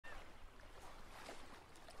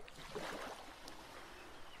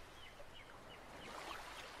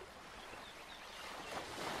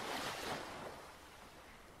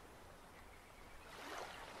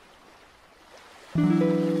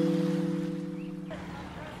you.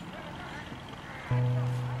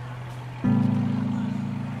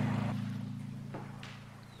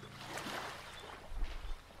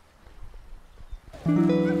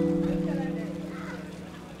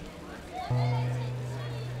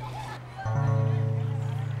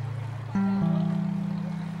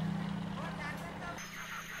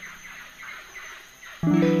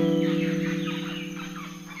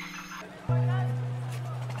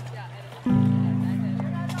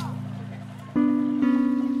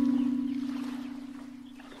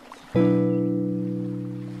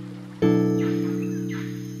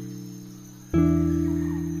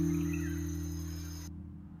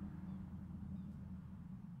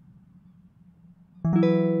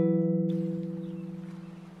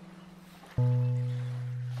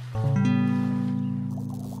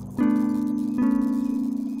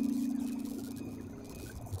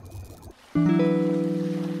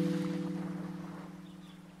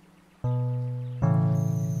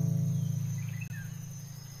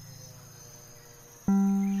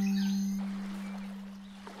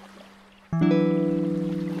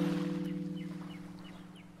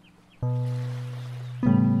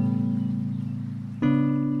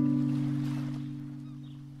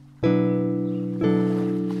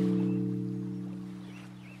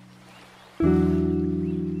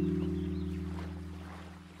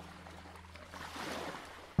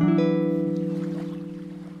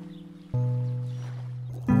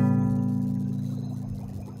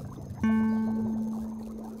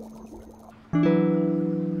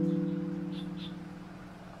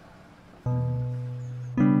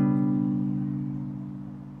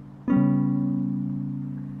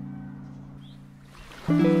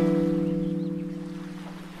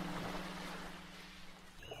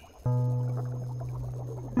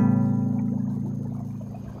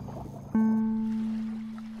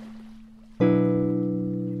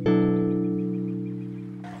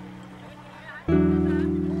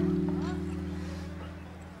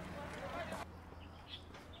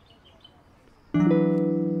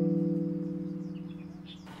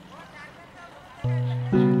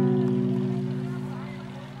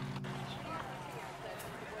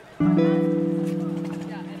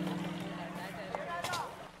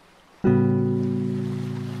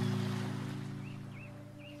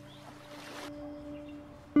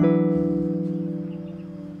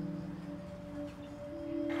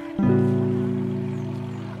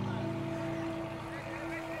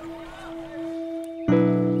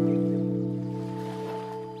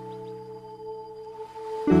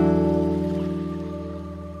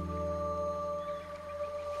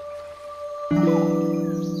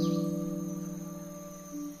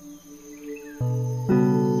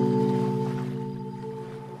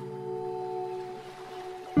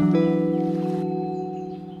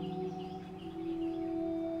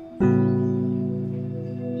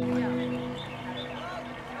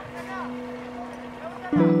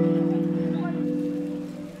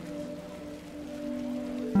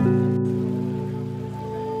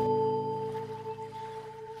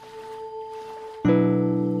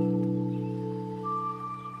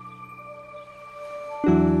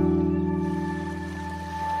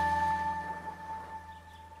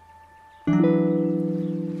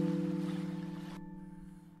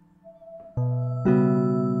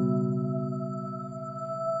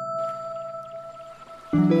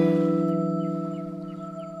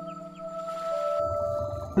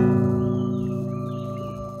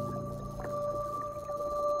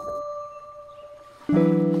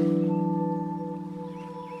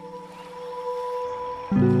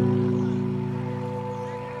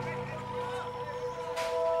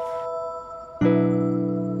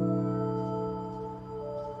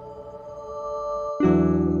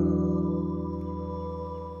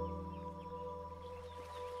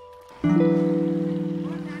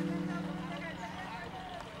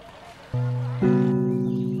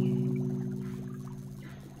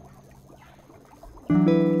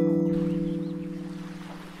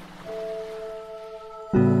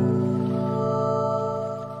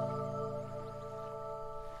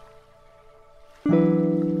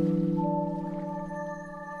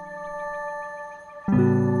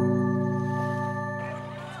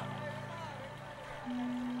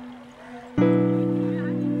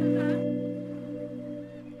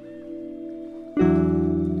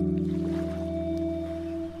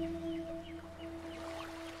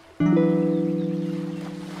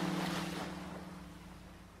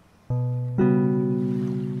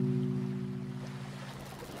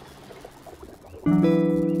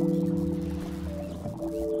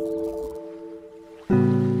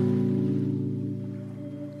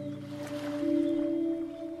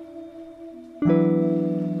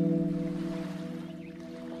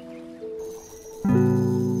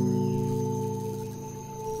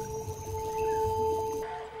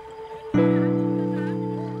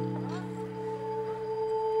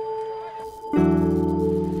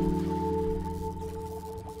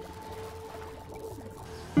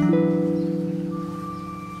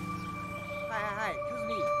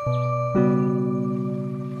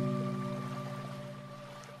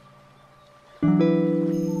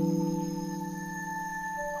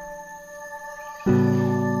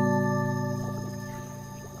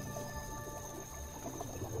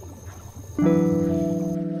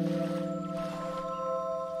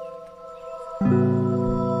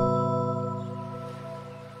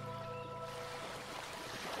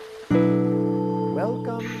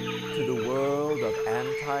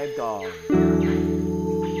 noontide dawn.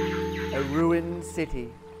 A ruined city,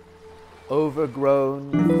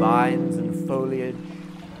 overgrown with vines and foliage,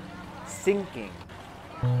 sinking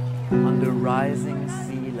under rising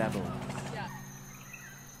sea levels.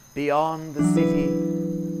 Beyond the city,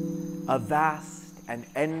 a vast and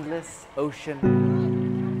endless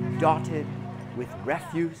ocean dotted with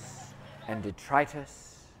refuse and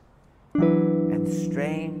detritus and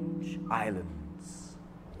strange islands.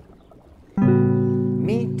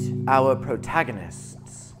 Meet our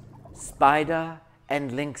protagonists, Spyda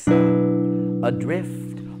and Lynxa,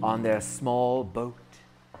 adrift on their small boat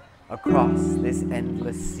across this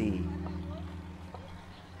endless sea.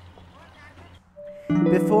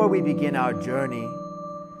 Before we begin our journey,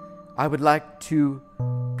 I would like to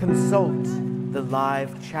consult the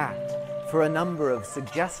live chat for a number of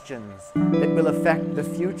suggestions that will affect the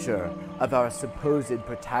future of our supposed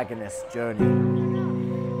protagonist's journey.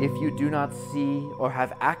 If you do not see or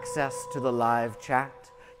have access to the live chat,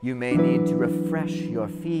 you may need to refresh your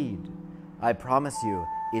feed. I promise you,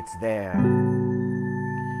 it's there.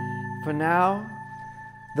 For now,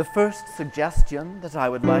 the first suggestion that I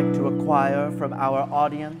would like to acquire from our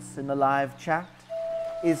audience in the live chat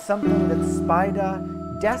is something that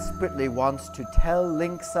Spyda desperately wants to tell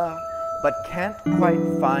Lynxa but can't quite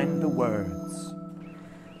find the words.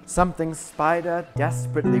 Something Spyda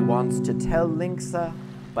desperately wants to tell Lynxa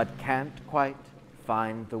but can't quite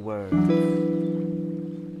find the words.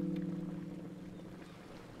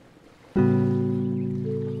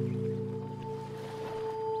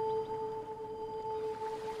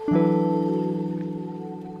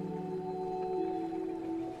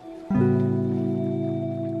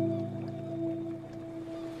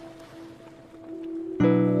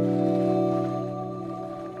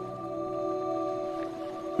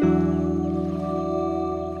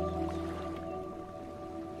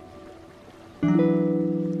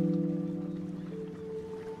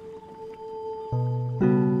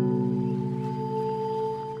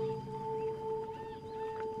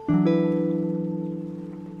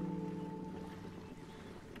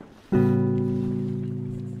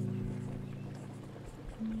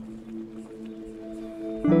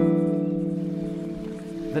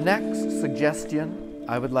 The next suggestion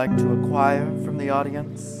I would like to acquire from the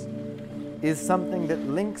audience is something that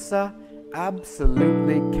Lynxa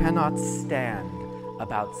absolutely cannot stand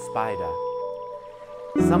about Spyda.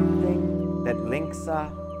 Something that Lynxa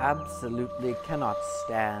absolutely cannot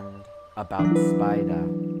stand about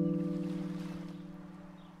Spyda.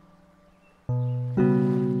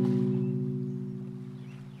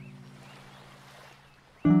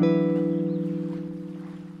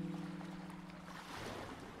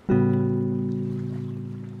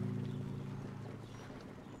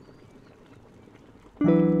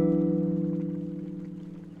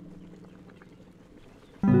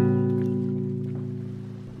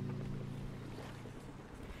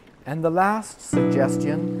 And the last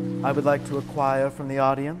suggestion I would like to acquire from the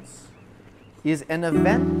audience is an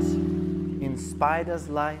event in Spyda's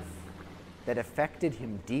life that affected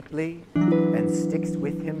him deeply and sticks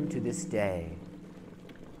with him to this day.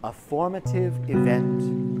 A formative event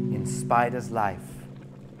in Spyda's life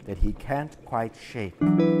that he can't quite shake.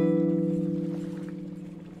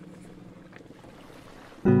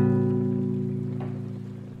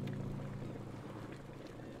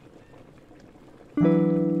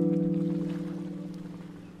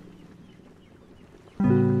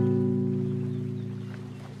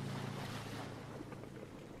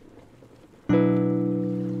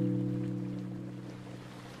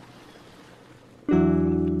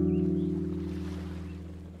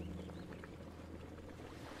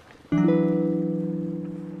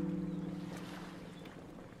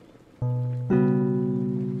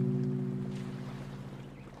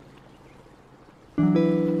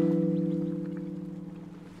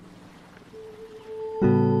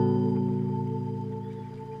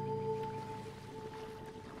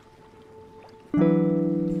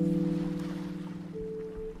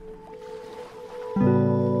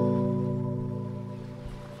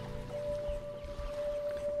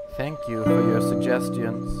 Thank you for your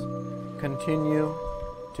suggestions. Continue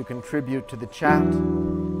to contribute to the chat,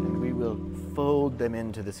 and we will fold them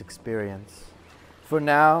into this experience. For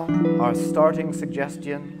now, our starting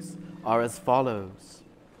suggestions are as follows.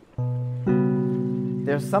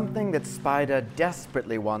 There's something that Spyda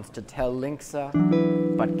desperately wants to tell Lynxa,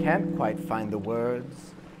 but can't quite find the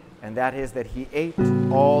words, and that is that he ate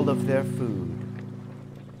all of their food.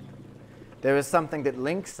 There is something that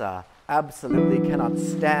Lynxa absolutely cannot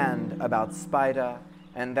stand about Spyda,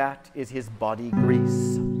 and that is his body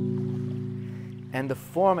grease. And the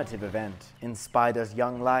formative event in Spyda's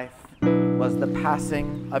young life was the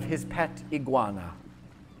passing of his pet iguana.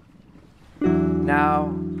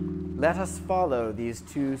 Now, let us follow these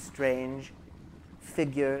two strange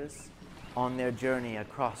figures on their journey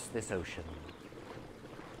across this ocean.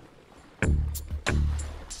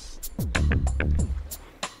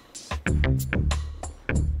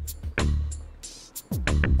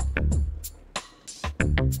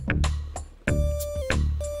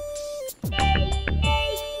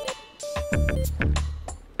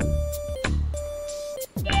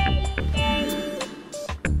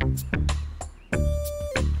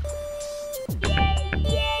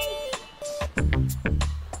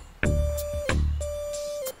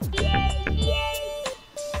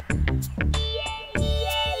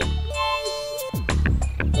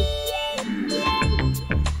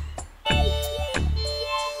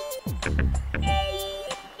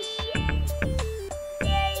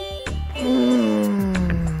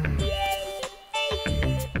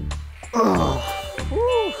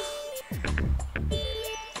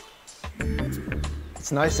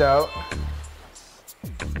 It's nice out.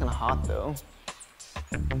 It's kind of hot though.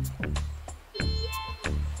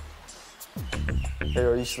 Hey,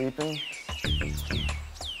 are you sleeping?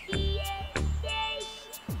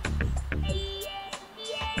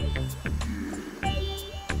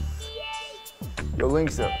 Yo,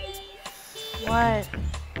 Lynxa. What?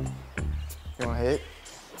 You wanna hit?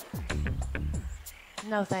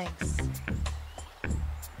 No thanks.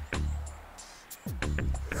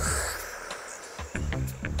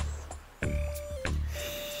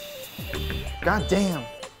 God damn.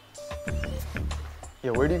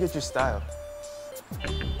 Yo, where do you get your style?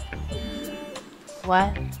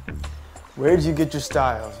 What? Where did you get your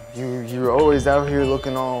style? You're always out here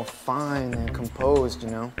looking all fine and composed,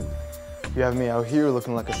 you know? You have me out here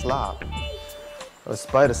looking like a slob. A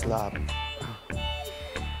spider slob.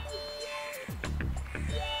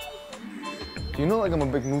 You know, like, I'm a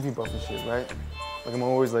big movie buff and shit, right? Like, I'm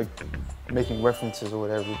always like making references or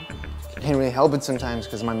whatever. Can't really help it sometimes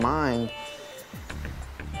because my mind,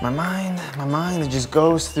 it just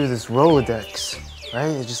goes through this Rolodex, right?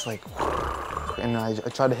 It's just like, and I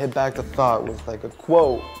try to hit back the thought with like a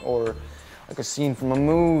quote or like a scene from a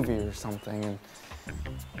movie or something, and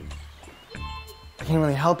I can't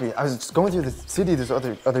really help it. I was just going through the city this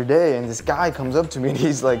other day, and this guy comes up to me and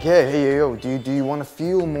he's like, hey, yo, do you want to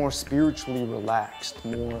feel more spiritually relaxed,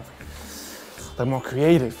 more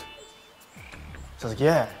creative? So I was like,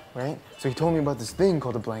 yeah, right? So he told me about this thing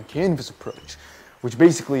called the blank canvas approach, which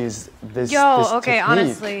basically is this okay, technique.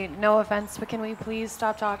 Honestly, no offense, but can we please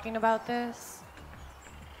stop talking about this?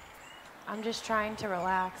 I'm just trying to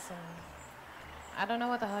relax, and I don't know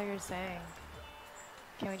what the hell you're saying.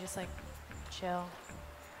 Can we just, like, chill?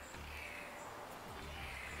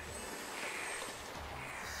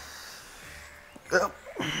 Yep.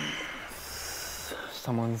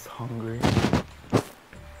 Someone's hungry.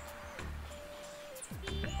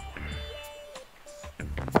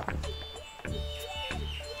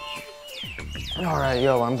 All right,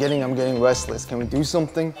 yo, I'm getting restless. Can we do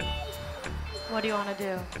something? What do you want to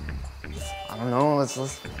do? I don't know.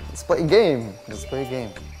 Let's play a game. Let's play a game.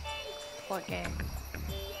 What game?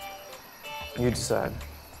 You decide.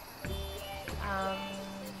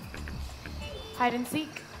 Hide and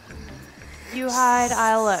seek. You hide,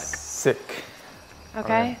 I'll look. Sick.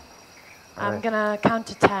 Okay? Right. I'm Right. gonna count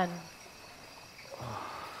to 10.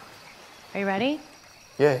 Are you ready?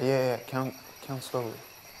 Yeah. Count slowly.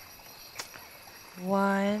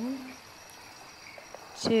 1,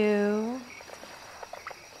 2,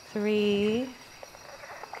 3,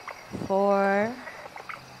 4,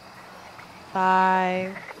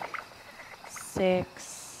 5,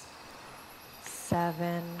 6,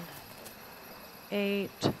 7,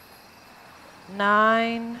 8,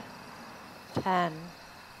 9, 10.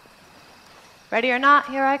 Ready or not,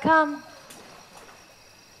 here I come.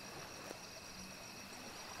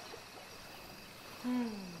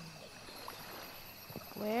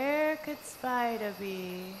 Where could Spyda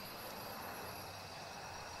be?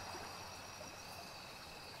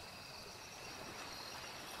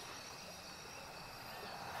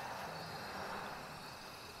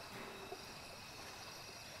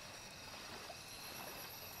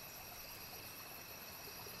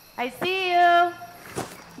 I see you.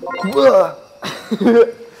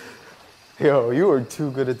 Yo, you are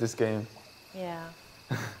too good at this game. Yeah.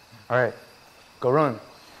 All right, go run.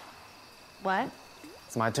 What?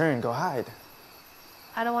 It's my turn. Go hide.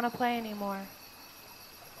 I don't want to play anymore.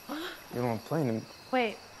 You don't want to play anymore.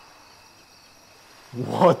 Wait.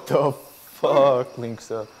 What the fuck,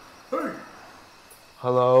 Lynxa? Hey!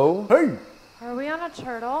 Hello? Hey! Are we on a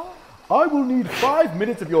turtle? I will need 5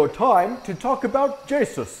 minutes of your time to talk about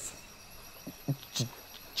Jesus.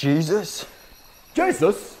 Jesus?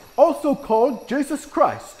 Jesus, also called Jesus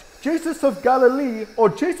Christ, Jesus of Galilee, or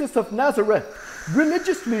Jesus of Nazareth,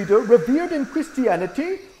 religious leader revered in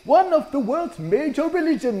Christianity, one of the world's major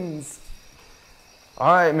religions.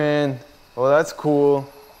 All right, man. Well, that's cool.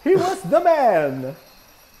 He was the man.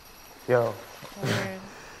 Yo. Weird.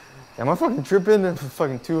 Am I fucking tripping? I'm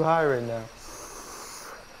fucking too high right now.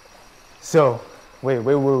 So, wait.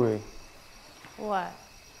 What?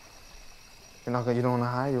 You don't want to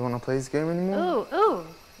hide? You want to play this game anymore? Ooh.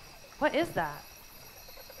 What is that?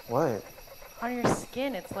 What? On your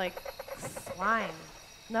skin, it's like slime.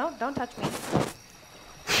 No, don't touch me.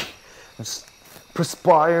 I'm just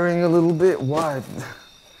perspiring a little bit. What?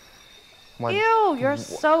 Ew, you're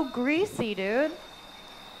so greasy, dude.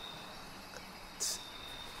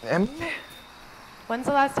 When's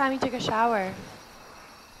the last time you took a shower?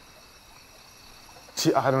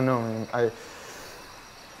 I don't know, man.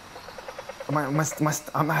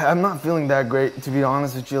 I'm not feeling that great, to be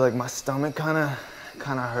honest with you. Like, my stomach kind of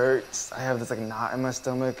hurts. I have this like knot in my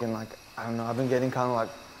stomach, and like, I don't know. I've been getting kind of like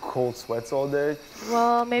cold sweats all day.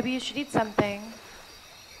 Well, maybe you should eat something.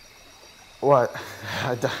 What?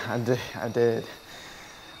 I did. I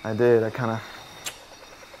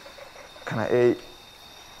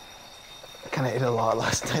kind of ate a lot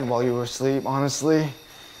last night while you were asleep, honestly.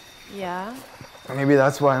 Yeah? Maybe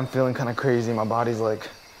that's why I'm feeling kind of crazy. My body's like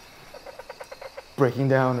breaking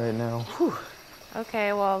down right now. Whew.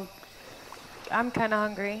 Okay, well, I'm kind of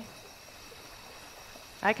hungry.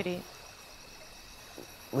 I could eat.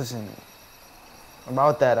 Listen,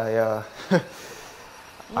 about that,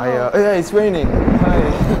 hey, it's raining. Hi.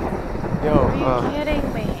 Yo, Are you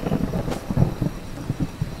kidding me?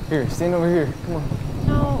 Here, stand over here. Come on.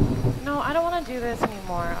 No, I don't want to do this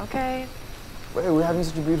anymore, okay? Wait, we're having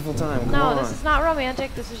such a beautiful time. Come No, on. this is not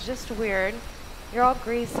romantic. This is just weird. You're all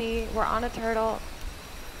greasy. We're on a turtle.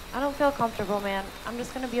 I don't feel comfortable, man. I'm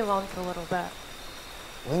just going to be alone for a little bit.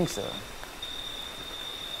 Lynxa.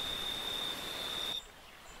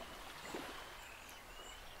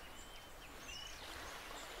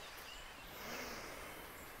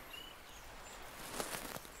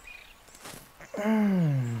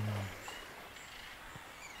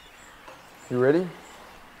 You ready?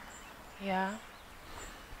 Yeah?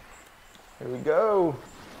 Here we go.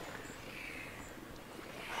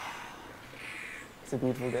 It's a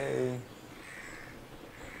beautiful day.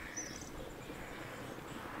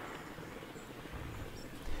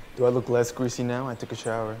 Do I look less greasy now? I took a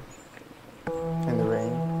shower. In the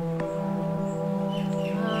rain.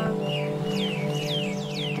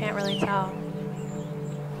 Can't really tell.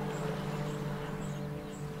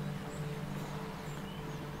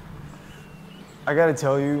 I gotta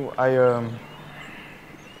tell you, I'm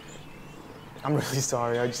really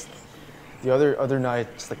sorry. The other night,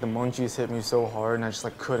 just like the munchies hit me so hard, and I just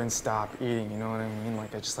like couldn't stop eating. You know what I mean?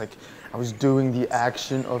 Like I was doing the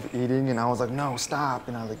action of eating, and I was like, no, stop,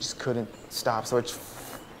 and I like just couldn't stop. So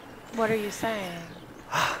What are you saying?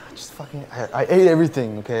 I ate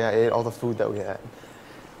everything. Okay, I ate all the food that we had.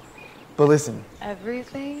 But listen.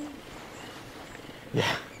 Everything?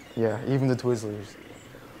 Yeah, even the Twizzlers.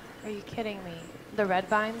 Are you kidding me? The red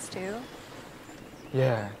vines too?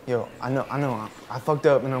 Yeah, yo, I know. I fucked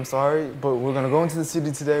up and I'm sorry, but we're gonna go into the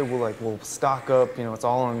city today. We'll stock up, you know, it's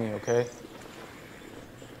all on me, okay?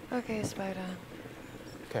 Okay, Spyda.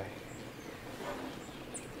 Okay.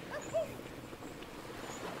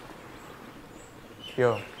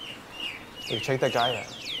 Yo, check that guy out.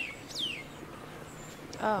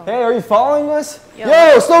 Oh. Hey, are you following us?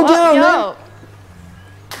 Yo, Slow down, man!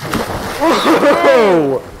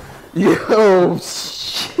 Whoa! Yo,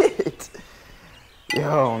 shit!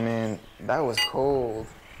 Yo, man, that was cold.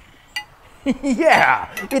 Yeah,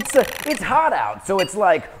 it's hot out, so it's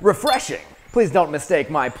like refreshing. Please don't mistake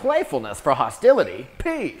my playfulness for hostility.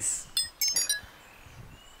 Peace.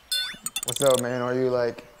 What's up, man? Are you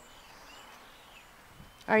like...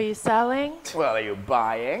 Are you selling? Well, are you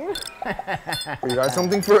buying? You got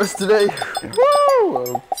something for us today? Woo!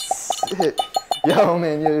 Oh, shit. Yo,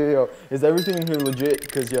 man, yo. Is everything in here legit?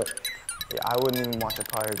 Because, yo, I wouldn't even watch a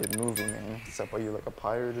pirated movie, man. Except, are you like a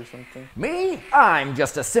pirate or something? Me? I'm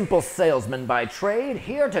just a simple salesman by trade,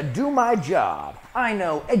 here to do my job. I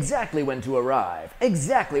know exactly when to arrive,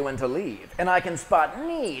 exactly when to leave, and I can spot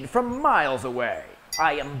need from miles away.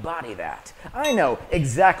 I embody that. I know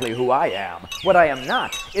exactly who I am. What I am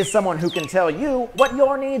not is someone who can tell you what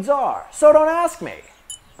your needs are, so don't ask me.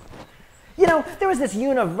 You know, there is this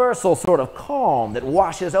universal sort of calm that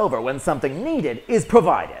washes over when something needed is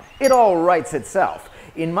provided. It all writes itself.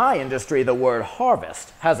 In my industry, the word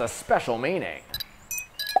harvest has a special meaning.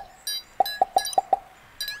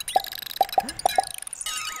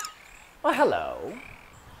 Hello.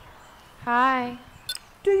 Hi.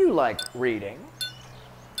 Do you like reading?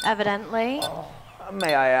 Evidently.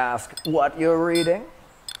 May I ask what you're reading?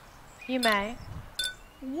 You may.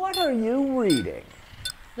 What are you reading?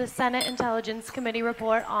 The Senate Intelligence Committee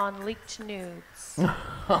report on leaked nudes.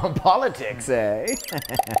 Politics, eh?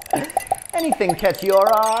 Anything catch your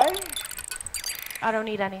eye? I don't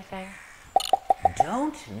need anything.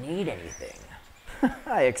 Don't need anything.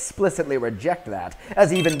 I explicitly reject that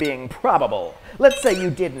as even being probable. Let's say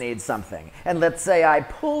you did need something, and let's say I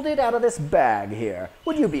pulled it out of this bag here.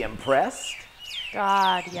 Would you be impressed?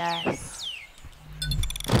 God, yes.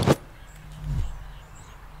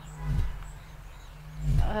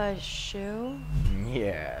 A shoe?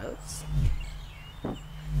 Yes.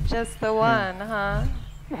 Just the one, huh?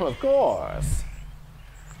 Well, of course.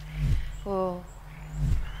 Ooh.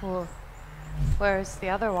 Ooh. Where's the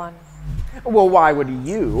other one? Well, why would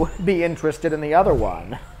you be interested in the other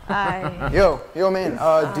one? Yo, man,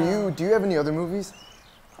 do you have any other movies?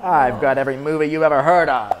 I've got every movie you ever heard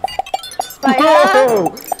of.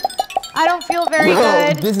 Spyda? I don't feel very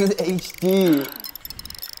good. This is HD.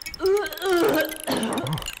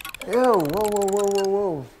 Yo,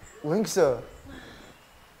 whoa. Lynxa.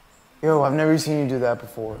 Yo, I've never seen you do that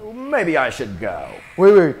before. Maybe I should go.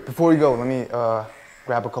 Wait, before you go, let me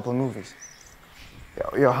grab a couple of movies.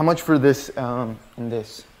 Yo, how much for this and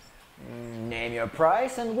this? Name your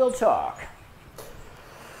price and we'll talk.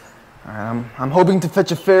 Alright, I'm hoping to fetch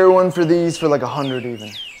a fair one for these for like 100 even.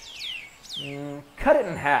 Cut it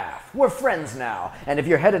in half. We're friends now. And if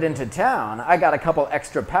you're headed into town, I got a couple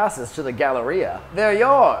extra passes to the Galleria. They're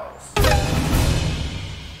yours.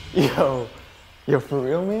 Yo, for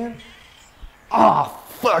real, man? Oh,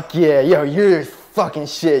 fuck yeah. Yo, you're fucking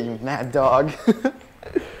shit, you mad dog.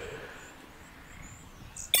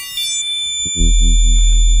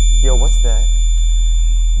 Yo, what's that?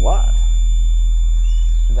 What?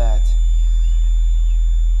 That.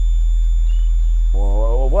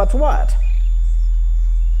 Whoa, what's what?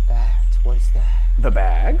 That. What's that? The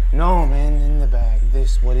bag? No, man, in the bag.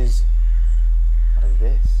 What is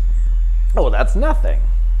this? Oh, that's nothing.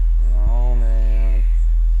 No, man.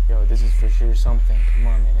 Yo, this is for sure something. Come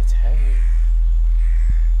on, man, it's heavy.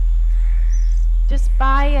 Just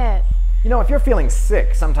buy it. You know, if you're feeling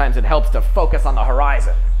sick, sometimes it helps to focus on the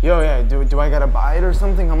horizon. Yo, yeah, do I gotta buy it or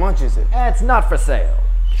something? How much is it? It's not for sale.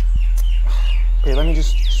 Okay, let me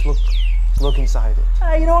just look inside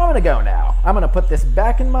it. You know, I'm gonna go now. I'm gonna put this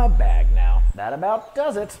back in my bag now. That about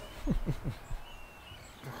does it.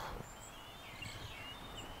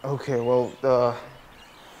 Okay, well,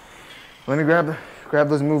 let me grab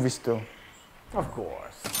those movies still. Of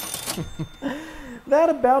course. That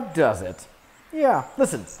about does it. Yeah,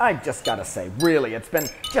 listen, I just gotta say, really, it's been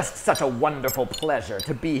just such a wonderful pleasure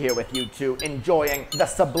to be here with you two, enjoying the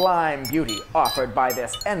sublime beauty offered by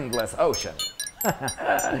this endless ocean.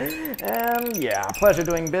 And yeah, pleasure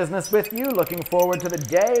doing business with you. Looking forward to the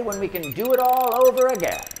day when we can do it all over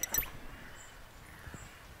again.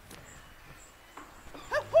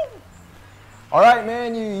 All right,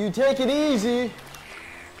 man, you take it easy.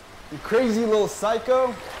 You crazy little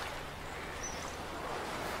psycho.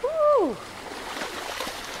 Woo!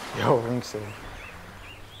 Yo, Lynxa.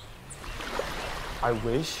 I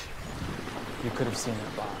wish you could have seen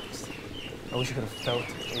that box. I wish you could have felt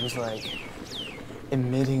it. It was like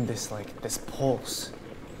emitting this pulse.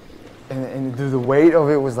 And the weight of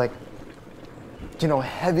it was like, you know,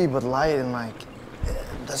 heavy but light, and like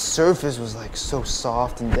the surface was like so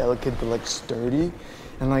soft and delicate but like sturdy.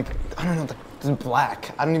 And like, I don't know, like, it's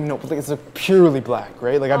black. I don't even know, like it's like purely black,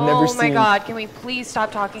 right? Like I've never seen. Oh my God, can we please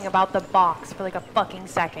stop talking about the box for like a fucking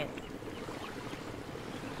second?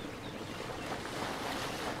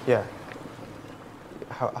 Yeah.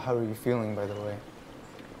 How are you feeling, by the way?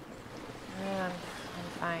 I'm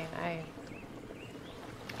fine. I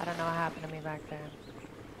don't know what happened to me back there.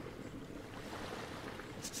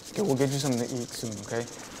 Okay, we'll get you something to eat soon, okay?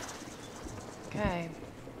 Okay.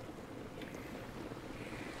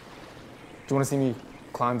 Do you want to see me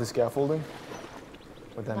climb the scaffolding?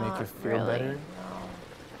 Would that make you feel really, better?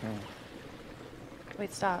 No.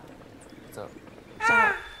 Wait, stop. What's up?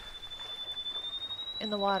 Stop. In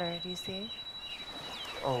the water, do you see?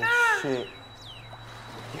 Oh, shit.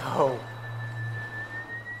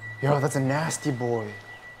 Yo, that's a nasty boy.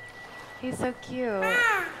 He's so cute.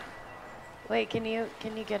 Wait, can you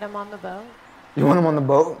get him on the boat? You want him on the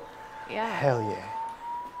boat? Yeah. Hell yeah.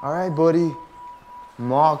 All right, buddy. I'm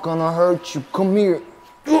not gonna hurt you. Come here.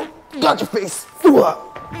 Got your face.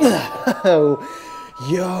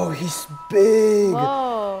 Yo, he's big.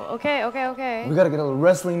 Whoa, okay. We gotta get a little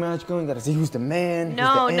wrestling match going. Gotta see who's the man. No,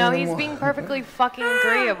 who's the no, animal. he's being perfectly fucking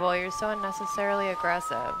agreeable. You're so unnecessarily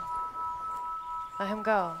aggressive. Let him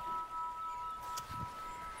go.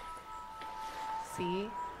 See?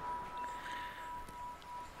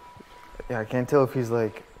 Yeah, I can't tell if he's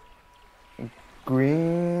like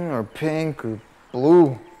green or pink or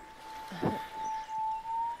blue.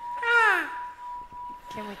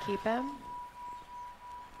 Can we keep him?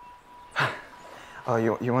 Oh,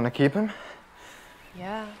 you want to keep him?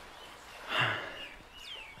 Yeah.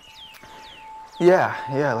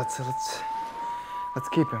 Yeah. Let's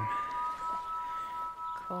keep him.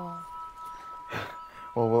 Cool.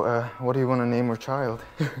 Well, what do you want to name our child?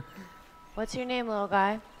 What's your name, little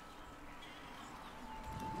guy?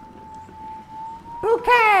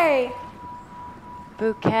 Bouquet!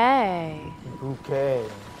 Bouquet. Bouquet.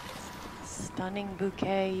 Stunning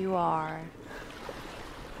bouquet you are.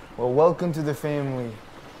 Well, welcome to the family.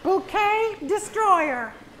 Bouquet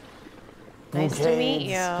Destroyer! Nice to meet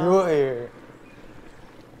you. Destroyer.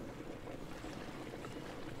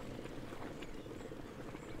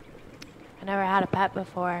 I never had a pet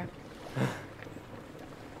before.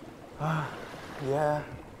 Yeah.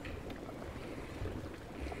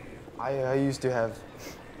 I used to have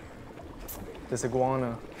this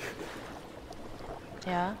iguana.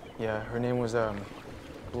 Yeah? Yeah, her name was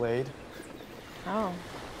Blade. Oh.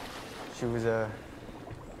 She was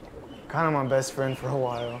kind of my best friend for a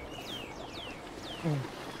while.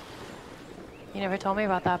 You never told me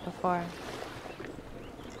about that before.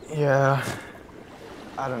 Yeah.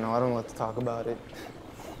 I don't know. I don't like to talk about it.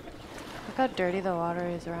 Look how dirty the water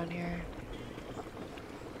is around here.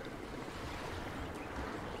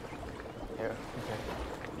 Yeah. Okay.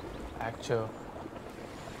 Act chill.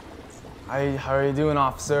 How are you doing,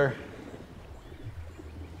 officer?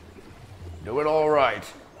 Doing all right.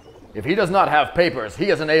 If he does not have papers, he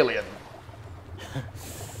is an alien.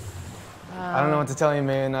 I don't know what to tell you,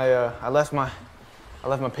 man. I left my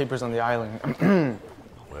papers on the island.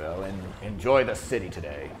 Well, enjoy the city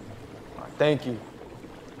today. Thank you.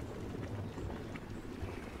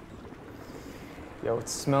 Yo, it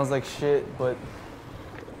smells like shit, but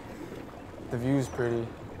the view's pretty.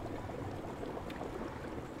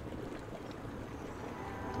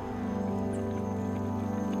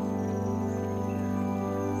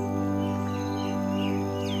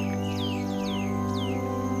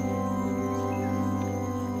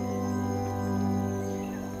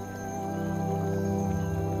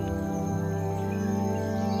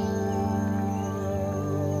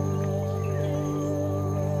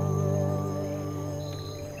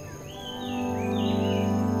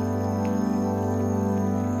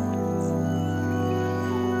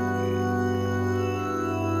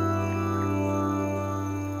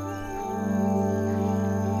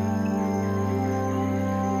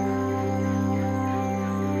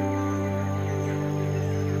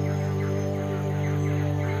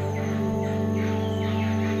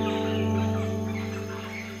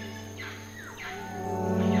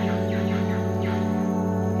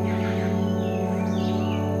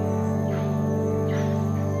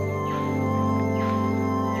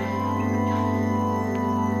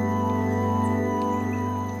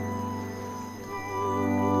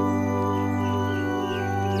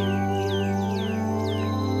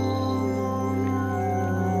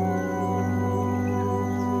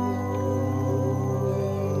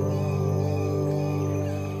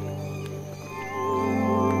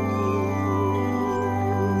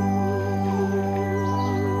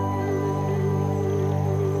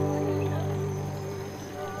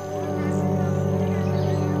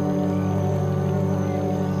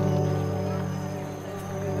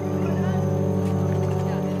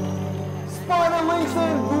 Spyda and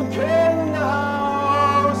Lynxa, bouquet in the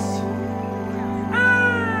house.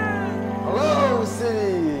 Hello,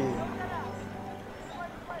 city.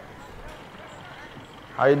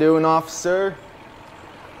 How you doing, officer?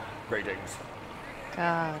 Greetings.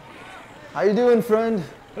 God. How you doing, friend?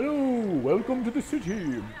 Hello, welcome to the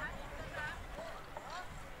city.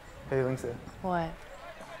 Hey, Lynxa, What?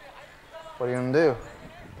 what are you gonna do?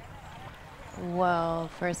 Well,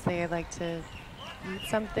 firstly, I'd like to eat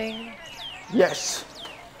something, Yes.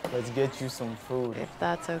 Let's get you some food. if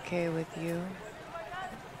that's okay with you.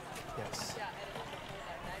 Yes.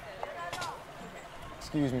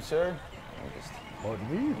 Excuse me, sir. I'll just Pardon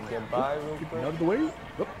me. get by real Get quick. out of the way.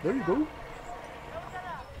 Oh, there you go.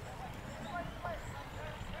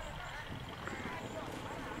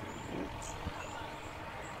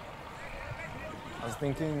 I was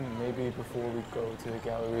thinking maybe before we go to the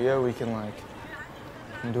Galleria, we can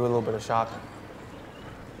do a little bit of shopping.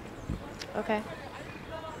 Okay.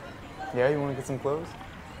 Yeah, you want to get some clothes?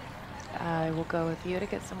 I will go with you to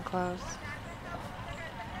get some clothes.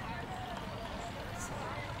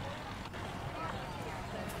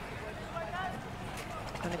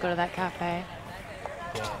 Want to go to that cafe?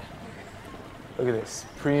 Yeah. Look at this,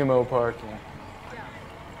 primo parking.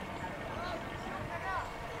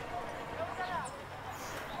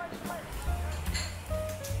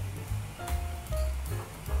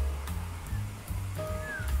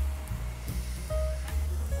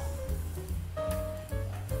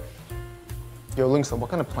 Yo, Lynxa, what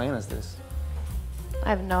kind of plan is this? I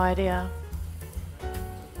have no idea.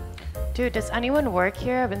 Dude, does anyone work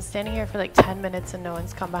here? I've been standing here for like 10 minutes and no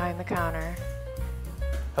one's come behind the counter.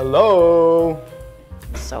 Hello?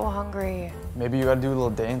 I'm so hungry. Maybe you gotta do a little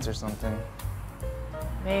dance or something.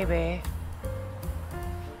 Maybe.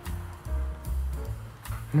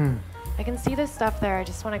 I can see this stuff there. I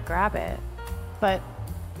just want to grab it. But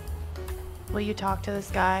will you talk to this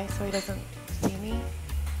guy so he doesn't see me?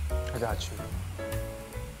 I got you.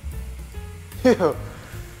 Yo,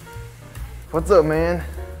 what's up, man?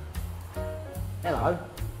 Hello.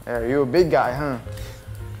 Yeah, you a big guy, huh?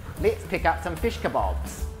 Let's pick up some fish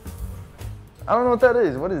kebabs. I don't know what that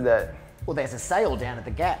is. What is that? Well, there's a sale down at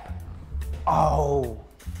the Gap. Oh,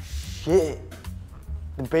 shit.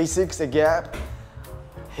 The basics, the Gap,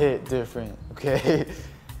 hit different, okay?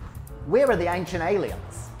 Where are the ancient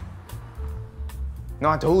aliens? No,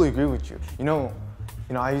 I totally agree with you. You know,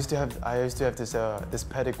 I used to have this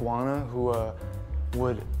pet iguana who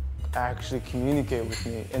would actually communicate with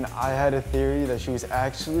me, and I had a theory that she was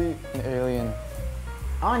actually an alien.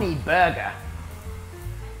 I need burger.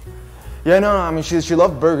 Yeah, no, I mean, she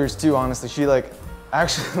loved burgers too, honestly. She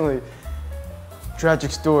actually,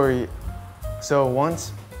 tragic story. So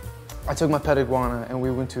once, I took my pet iguana and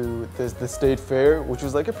we went to the state fair, which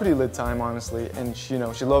was like a pretty lit time, honestly. And she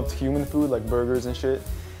loved human food, like burgers and shit.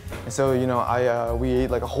 And so, we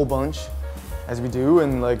ate like a whole bunch, as we do,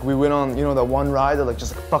 and like we went on, that one ride that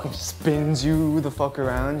just fucking spins you the fuck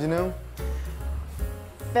around,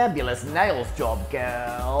 Fabulous nails job,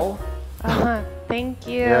 girl. Thank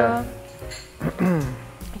you. Yeah.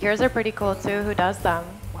 Yours are pretty cool too. Who does them?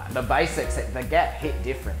 The basics at the Gap hit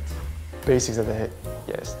different. Basics of the hit,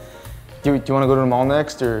 yes. Do you want to go to the mall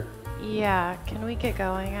next, or? Yeah, can we get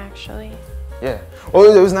going actually? Yeah.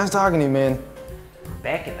 Well, it was nice talking to you, man.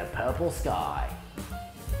 Back in the purple sky.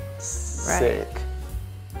 Sick.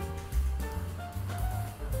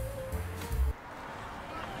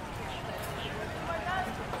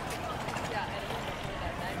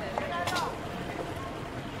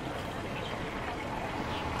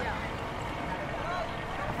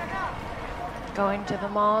 Going to the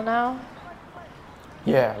mall now?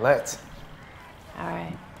 Yeah, let's. All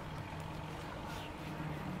right.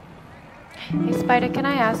 Hey, Spyda, can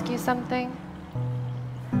I ask you something?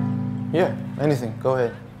 Yeah, anything, go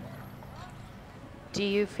ahead. Do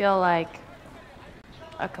you feel like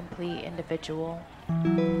a complete individual?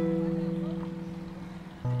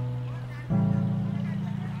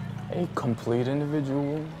 A complete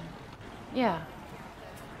individual? Yeah.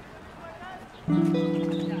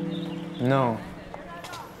 No.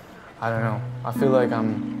 I don't know. I feel like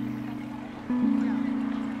I'm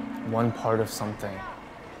one part of something.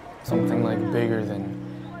 Something like bigger than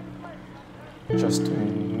just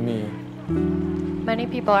me. Many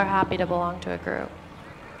people are happy to belong to a group,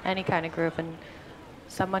 any kind of group, and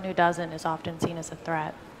someone who doesn't is often seen as a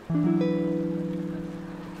threat.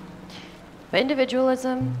 But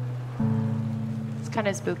individualism, it's kind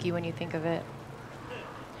of spooky when you think of it.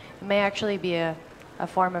 It may actually be a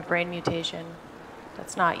form of brain mutation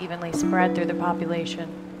that's not evenly spread through the population.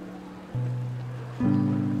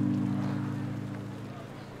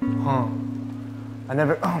 Huh. I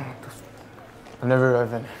never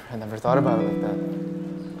thought about it like that.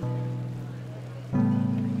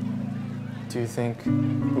 Do you think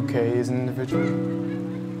Bouquet is an individual?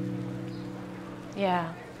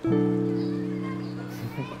 Yeah.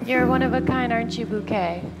 You're one of a kind, aren't you,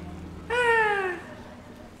 Bouquet?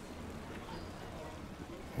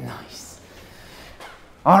 Nice.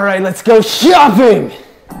 All right, let's go shopping!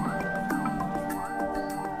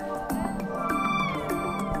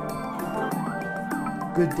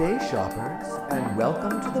 Good day, shoppers, and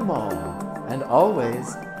welcome to the mall. And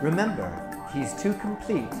always, remember, he's too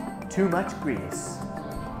complete, too much grease.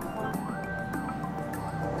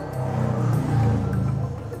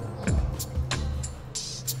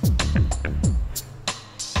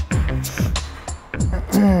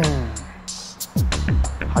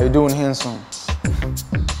 How you doing, handsome?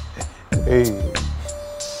 Hey.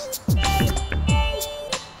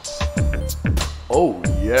 Oh,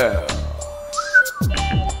 yeah.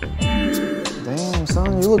 Damn,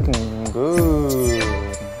 son, you looking good.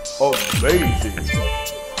 Amazing.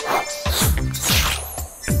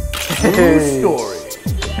 True story.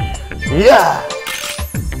 Yeah.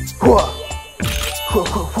 Hua. Hua,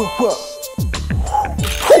 hua, hua, hua.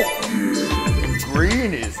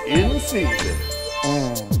 Green is in season.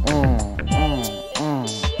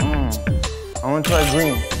 I want to try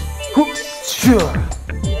green. Whoop, sure.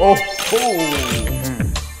 Oh,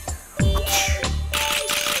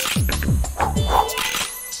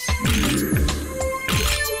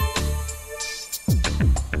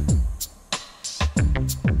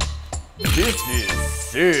 this is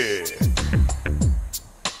sick.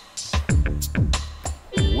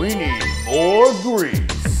 We need more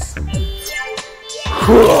grease.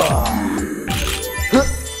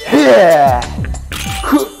 Yeah.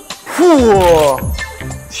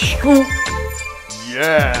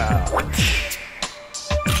 Yeah.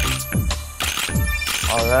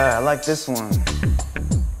 All right, I like this one.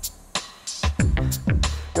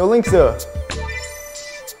 Yo, Lynxa.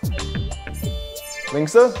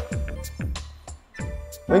 Lynxa?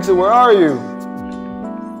 Lynxa, where are you?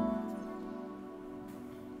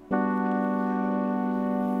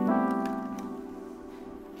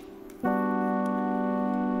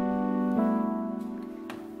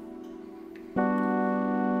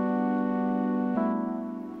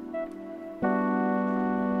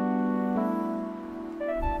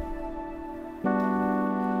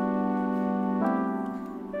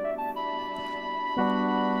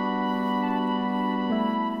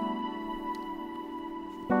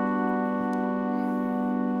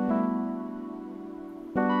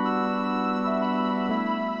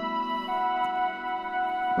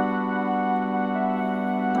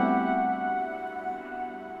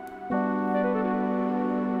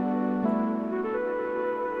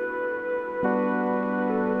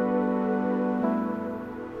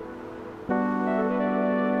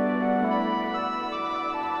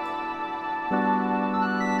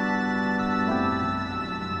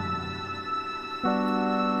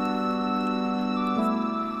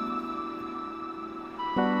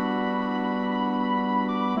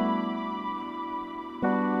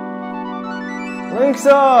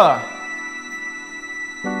 Lynxa!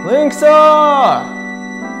 Lynxa!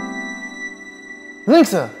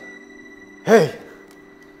 Lynxa! Hey!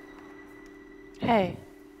 Hey,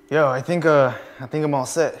 Yo, I think I'm all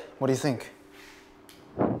set. What do you think?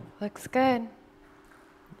 looks good.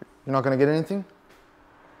 You're not gonna get anything?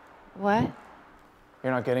 What?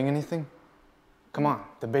 You're not getting anything? Come on,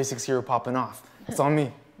 the basics here are popping off. It's on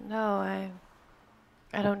me. No,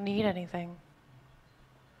 I don't need anything.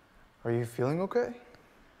 Are you feeling okay?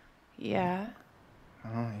 Yeah. I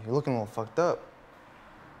don't know, you're looking a little fucked up.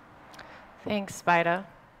 Thanks, Spyda.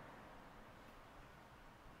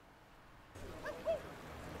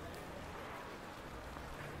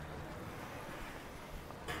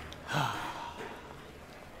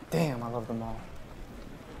 Damn, I love them all.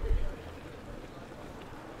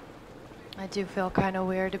 I do feel kind of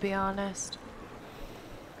weird, to be honest.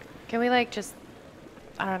 Can we, like, just,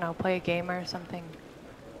 I don't know, play a game or something?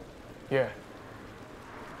 Yeah.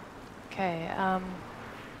 Okay,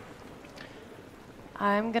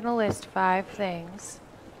 I'm gonna list 5 things,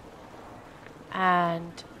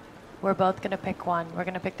 and we're both gonna pick one. We're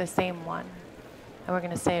gonna pick the same one, and we're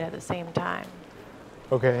gonna say it at the same time.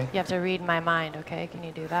 Okay. You have to read my mind, okay? Can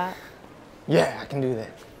you do that? Yeah, I can do that.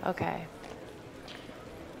 Okay.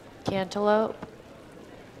 Cantaloupe,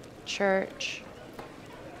 church,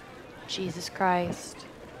 Jesus Christ,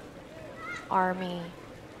 army,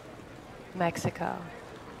 Mexico.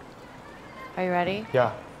 Are you ready?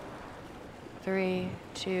 Yeah. 3,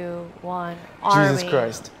 2, 1. Army. Jesus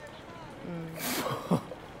Christ.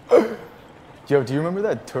 Yo, do you remember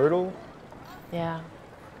that turtle? Yeah.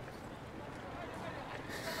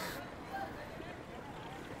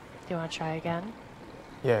 Do you want to try again?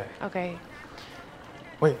 Yeah. Okay.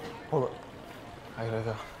 Wait, hold up. I gotta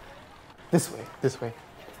go. This way, this way.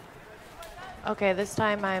 Okay, this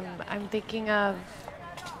time I'm thinking of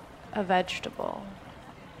a vegetable.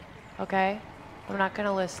 Okay? I'm not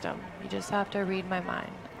gonna list them. You just have to read my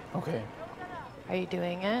mind. Okay. Are you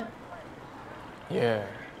doing it? Yeah.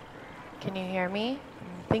 Can you hear me?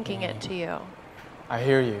 I'm thinking it to you. I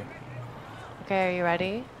hear you. Okay, are you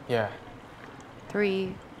ready? Yeah.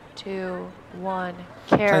 3, 2, 1.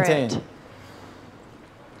 Carrot. Plantain.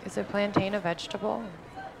 Is a plantain a vegetable?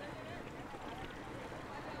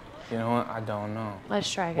 You know what? I don't know.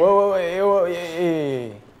 Let's try again. Whoa,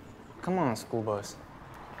 yeah. Come on, school bus.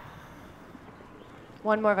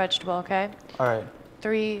 One more vegetable, okay? All right.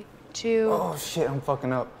 3, 2. Oh shit, I'm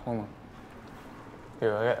fucking up. Hold on.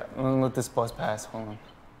 Here, I'm gonna let this bus pass. Hold on.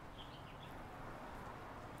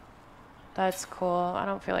 That's cool. I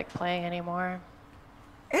don't feel like playing anymore.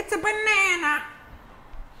 It's a banana.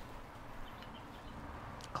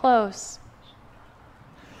 Close.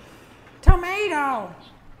 Tomato.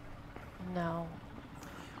 No.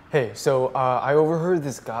 Hey, so I overheard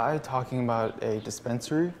this guy talking about a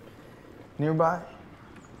dispensary nearby.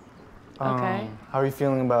 Okay. How are you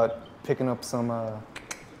feeling about picking up some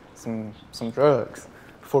drugs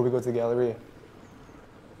before we go to the Galleria?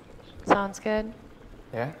 Sounds good.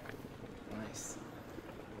 Yeah? Nice.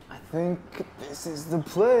 I think this is the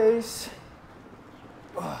place.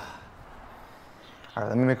 All right,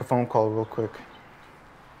 let me make a phone call real quick.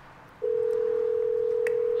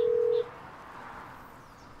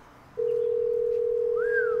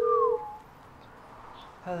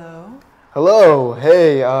 Hello? Hello,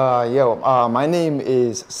 hey, my name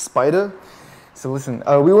is Spyda. So listen,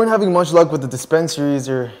 we weren't having much luck with the dispensaries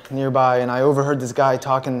or nearby, and I overheard this guy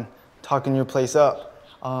talking your place up.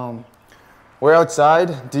 We're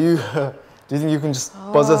outside. Do you think you can just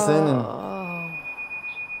buzz us in and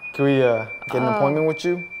can we get an appointment with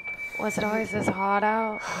you? Was it always this hot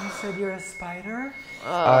out? You said you're a spider?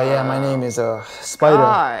 Yeah, my name is Spyda.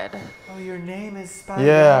 God. Oh, your name is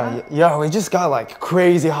Spider? Yeah, we just got like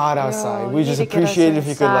crazy hot outside. We you just need to get us appreciate it if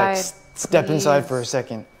you could like inside, step inside for a please.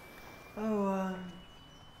 second. Oh,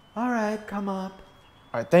 all right, come up.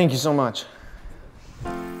 All right, thank you so much.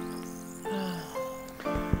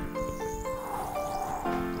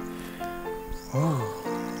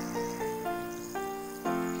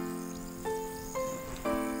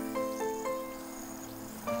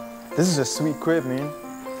 This is a sweet crib, man.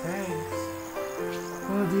 Thanks.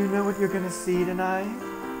 Well, do you know what you're gonna see tonight?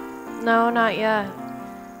 No, not yet.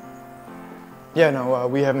 Yeah, no,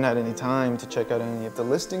 we haven't had any time to check out any of the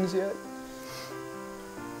listings yet.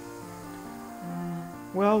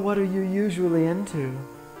 Well, what are you usually into?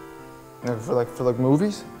 For like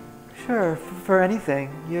movies? Sure, for anything.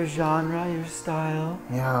 Your genre, your style.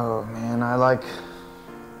 Yo, man, I like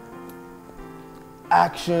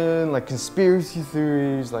action, like conspiracy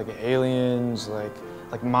theories, like aliens,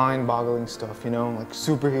 like mind-boggling stuff, you know, like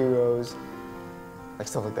superheroes, like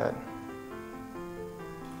stuff like that.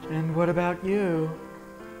 And what about you?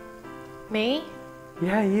 Me?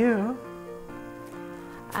 Yeah, you.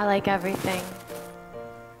 I like everything.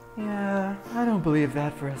 Yeah, I don't believe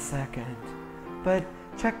that for a second. But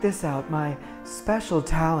check this out. My special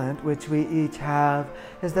talent, which we each have,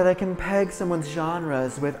 is that I can peg someone's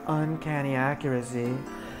genres with uncanny accuracy,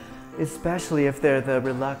 especially if they're the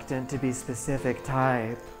reluctant to be specific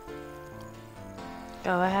type.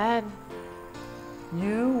 Go ahead.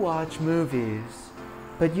 You watch movies,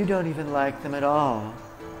 but you don't even like them at all.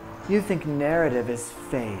 You think narrative is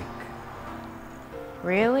fake.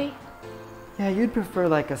 Really? Yeah, you'd prefer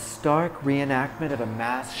like a stark reenactment of a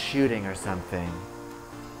mass shooting or something.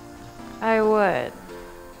 I would.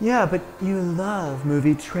 Yeah, but you love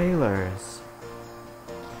movie trailers.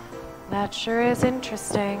 That sure is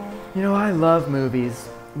interesting. You know, I love movies,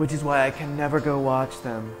 which is why I can never go watch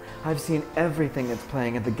them. I've seen everything that's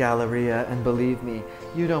playing at the Galleria, and believe me,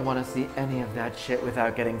 you don't want to see any of that shit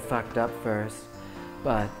without getting fucked up first.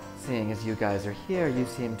 But seeing as you guys are here, you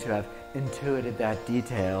seem to have intuited that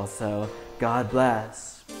detail, so God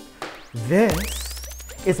bless. This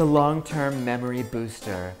is a long-term memory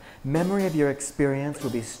booster. Memory of your experience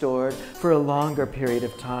will be stored for a longer period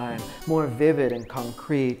of time, more vivid and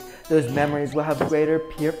concrete. Those memories will have greater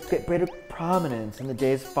prominence in the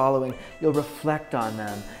days following. You'll reflect on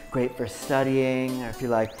them. Great for studying, or if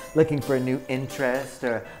you're like looking for a new interest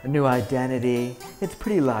or a new identity. It's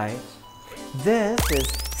pretty light. This is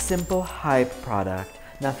simple hype product.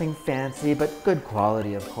 Nothing fancy, but good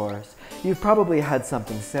quality, of course. You've probably had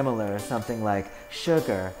something similar, something like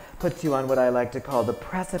sugar. Puts you on what I like to call the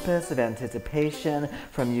precipice of anticipation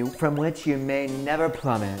from which you may never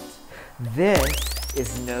plummet. This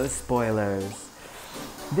is no spoilers.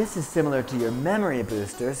 This is similar to your memory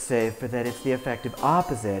booster, save for that it's the effective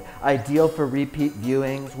opposite. Ideal for repeat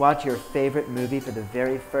viewings, watch your favorite movie for the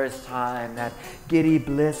very first time, that giddy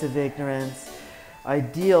bliss of ignorance.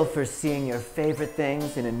 Ideal for seeing your favorite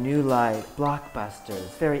things in a new light,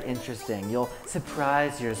 blockbusters, very interesting. You'll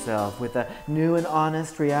surprise yourself with a new and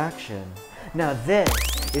honest reaction. Now this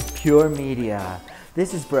is pure media.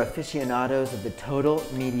 This is for aficionados of the total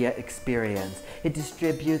media experience. It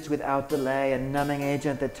distributes without delay a numbing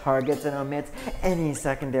agent that targets and omits any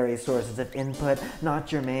secondary sources of input not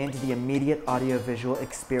germane to the immediate audiovisual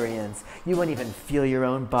experience. You won't even feel your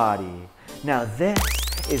own body. Now this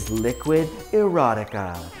is liquid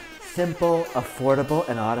erotica. Simple, affordable,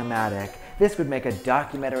 and automatic. This would make a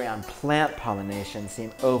documentary on plant pollination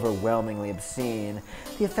seem overwhelmingly obscene.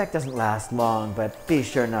 The effect doesn't last long, but be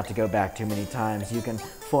sure not to go back too many times. You can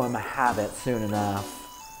form a habit soon enough.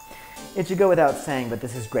 It should go without saying, but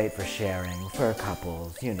this is great for sharing, for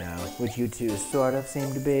couples, you know, which you two sort of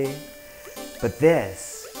seem to be. But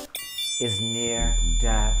this is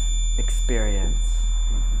near-death experience.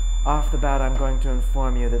 Off the bat, I'm going to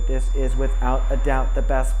inform you that this is without a doubt the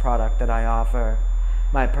best product that I offer.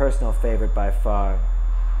 My personal favorite by far.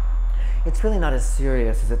 It's really not as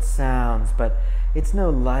serious as it sounds, but it's no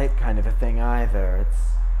light kind of a thing either.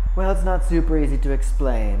 It's not super easy to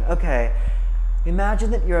explain. Okay,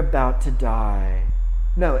 imagine that you're about to die.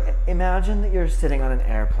 No, imagine that you're sitting on an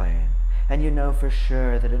airplane, and you know for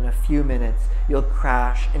sure that in a few minutes you'll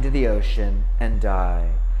crash into the ocean and die.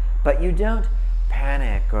 But you don't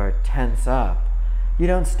panic or tense up. You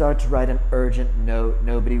don't start to write an urgent note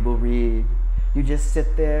nobody will read. You just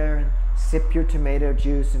sit there and sip your tomato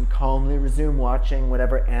juice and calmly resume watching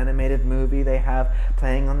whatever animated movie they have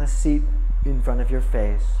playing on the seat in front of your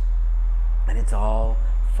face. And it's all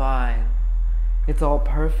fine. It's all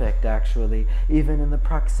perfect, actually. Even in the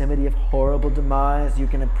proximity of horrible demise, you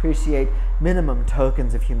can appreciate minimum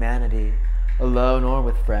tokens of humanity, alone or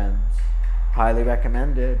with friends. Highly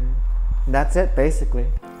recommended. And that's it, basically.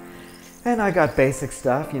 And I got basic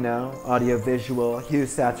stuff, you know, audio-visual, hue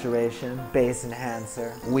saturation, bass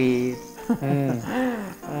enhancer, weed.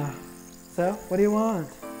 So, what do you want?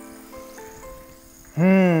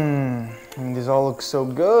 These all look so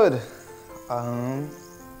good. I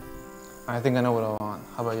think I know what I want.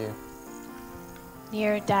 How about you?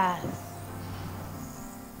 Near death.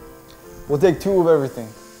 We'll take 2 of everything.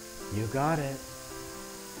 You got it.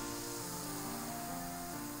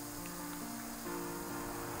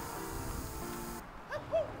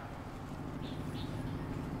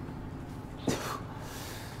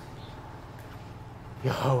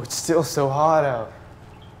 Yo, it's still so hot out.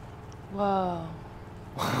 Whoa.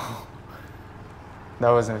 That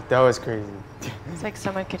was crazy. It's like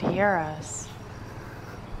someone could hear us.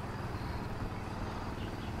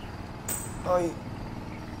 Oh,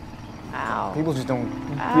 Ow. people just don't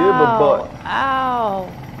give a Ow. butt. Ow.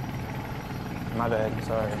 My bad,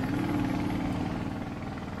 sorry.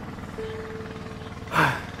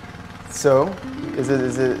 So, is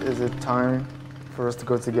it time for us to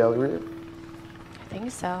go to the gallery? I think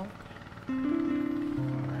so. We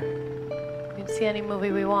can see any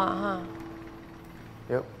movie we want, huh?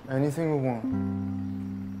 Yep, anything we want.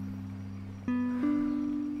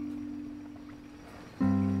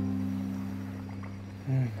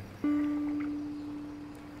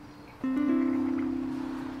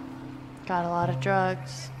 Got a lot of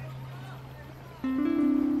drugs.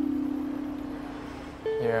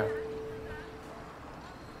 Yeah.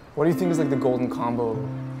 What do you think is like the golden combo?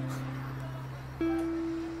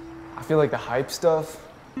 I feel like the hype stuff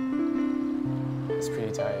is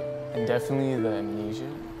pretty tight. And definitely the amnesia.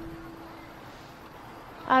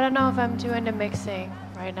 I don't know if I'm too into mixing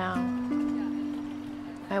right now.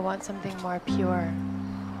 I want something more pure.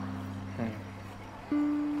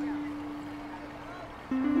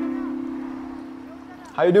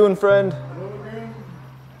 How you doing, friend?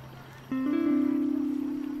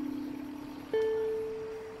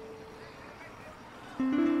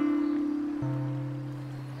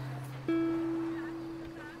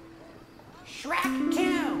 Shrek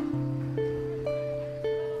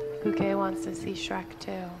 2. Bouquet wants to see Shrek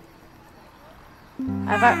 2.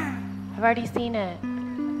 I've already seen it.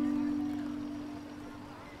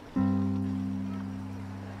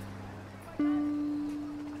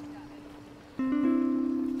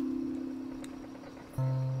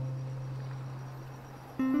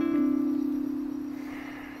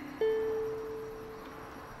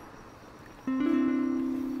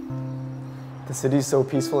 The city's so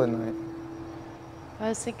peaceful at night. I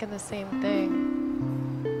was thinking the same thing.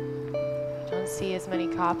 Don't see as many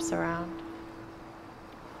cops around.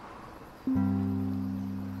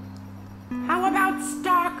 How about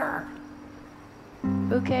Stalker?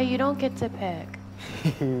 Bouquet, you don't get to pick.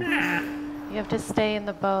 You have to stay in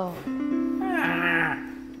the boat.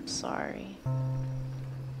 Sorry.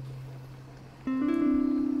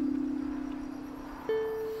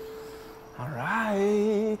 All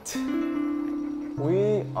right.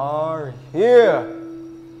 We are here.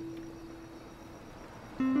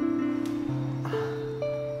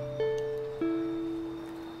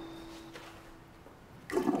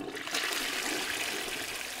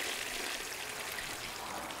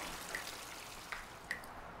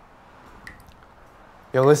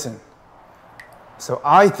 Yo, listen. So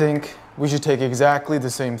I think we should take exactly the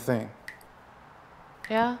same thing.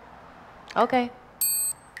 Yeah? Okay.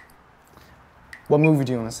 What movie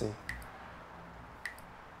do you want to see?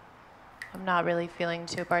 I'm not really feeling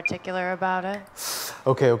too particular about it.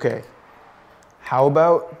 Okay. How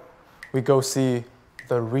about we go see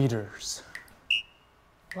The Readers?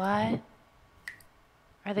 What?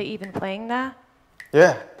 Are they even playing that?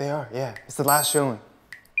 Yeah, they are, yeah. It's the last showing.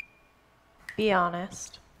 Be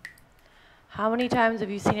honest. How many times have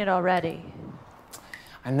you seen it already?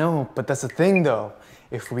 I know, but that's the thing though.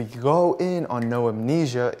 If we go in on no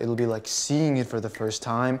amnesia, it'll be like seeing it for the first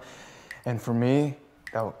time. And for me,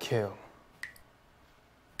 that would kill.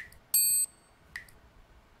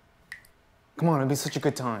 Come on, it'll be such a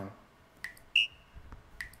good time.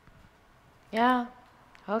 Yeah,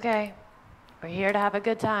 okay. We're here to have a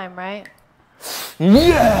good time, right?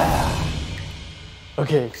 Yeah!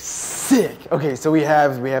 Okay, sick. Okay, so we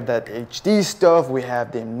have that HD stuff, we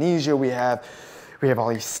have the amnesia, we have all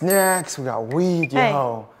these snacks, we got weed, Hey.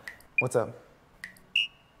 yo. What's up?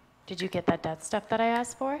 Did you get that death stuff that I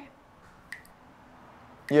asked for?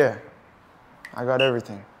 Yeah, I got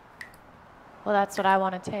everything. Well, that's what I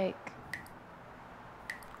want to take.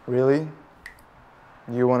 Really?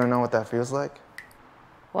 You want to know what that feels like?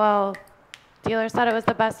 Well, dealer said it was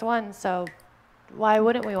the best one, so why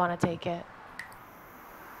wouldn't we want to take it?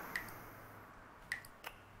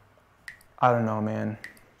 I don't know, man.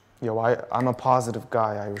 Yo, I'm a positive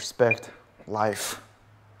guy. I respect life.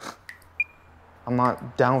 I'm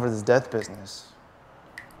not down for this death business.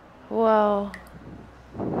 Whoa.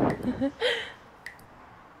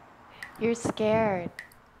 You're scared.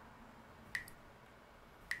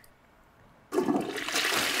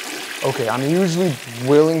 Okay, I'm usually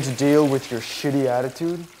willing to deal with your shitty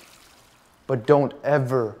attitude, but don't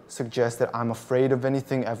ever suggest that I'm afraid of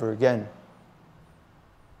anything ever again.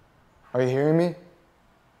 Are you hearing me?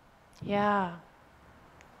 Yeah.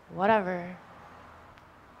 Whatever.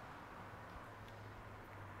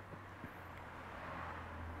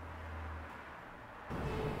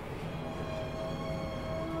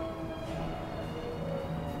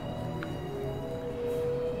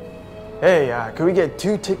 Hey, could we get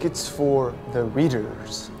 2 tickets for The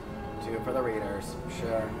Readers? 2 for the readers.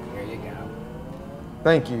 Sure, here you go.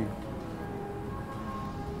 Thank you.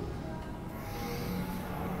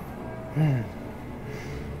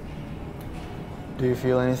 Do you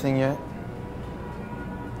feel anything yet?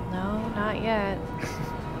 No, not yet.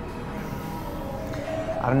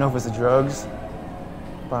 I don't know if it's the drugs,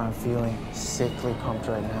 but I'm feeling sickly pumped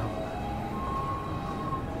right now.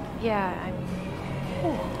 Yeah,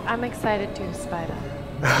 I'm excited too, Spyda.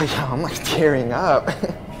 Yeah, I'm like tearing up.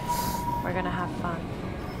 We're gonna have fun.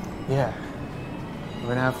 Yeah, we're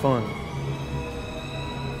gonna have fun.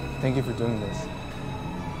 Thank you for doing this.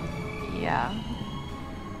 Yeah.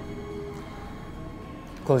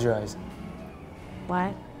 Close your eyes.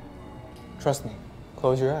 What? Trust me.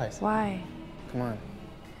 Close your eyes. Why? Come on.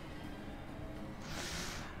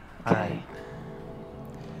 Okay. All right.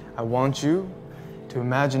 I want you to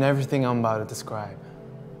imagine everything I'm about to describe.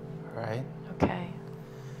 All right? Okay.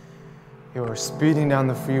 You're speeding down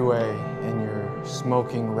the freeway in your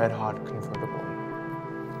smoking red-hot convertible.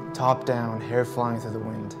 Top down, hair flying through the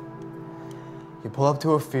wind. You pull up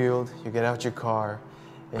to a field, you get out your car,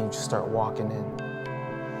 and you just start walking in.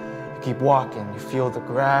 You keep walking, you feel the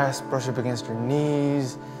grass brush up against your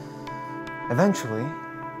knees. Eventually,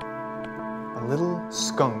 a little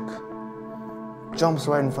skunk jumps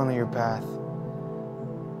right in front of your path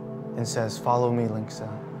and says, "Follow me, Lynxa."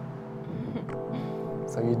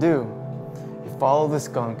 So you do. You follow the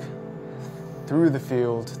skunk through the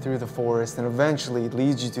field, through the forest, and eventually it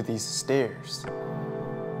leads you to these stairs.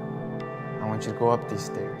 I want you to go up these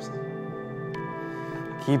stairs.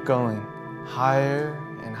 Keep going, higher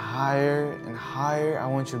and higher and higher. I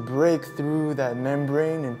want you to break through that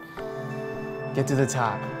membrane and get to the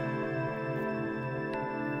top.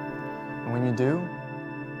 And when you do,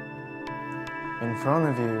 in front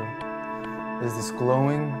of you is this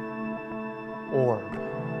glowing orb.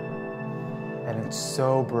 And it's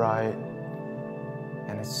so bright,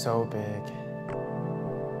 and it's so big,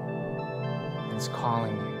 and it's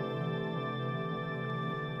calling you.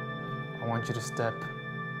 I want you to step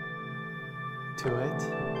to it.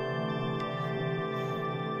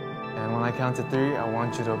 And when I count to 3, I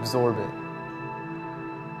want you to absorb it.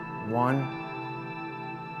 1,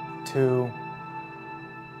 2,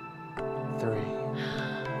 3.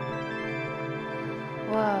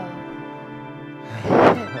 Whoa.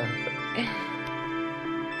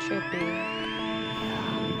 Trippy.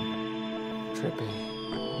 Trippy.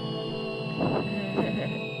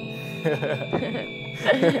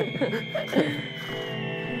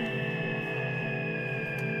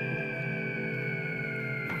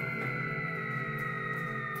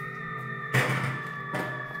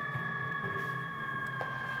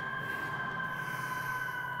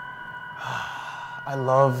 I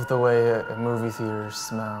love the way a movie theater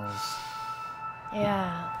smells.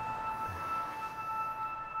 Yeah.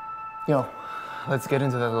 Yo, let's get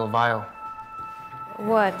into that little vial.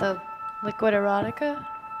 What, the liquid erotica?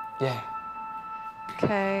 Yeah.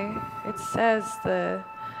 Okay. It says the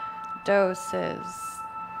dose is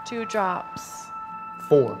 2 drops.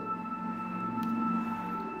 4.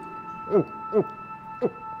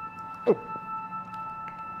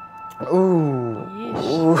 Ooh.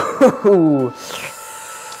 Yeesh. Ooh.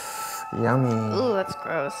 Yummy. Ooh, that's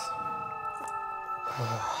gross.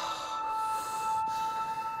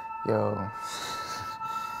 Yo.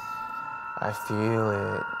 I feel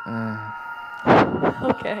it.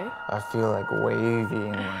 Okay. I feel like wavy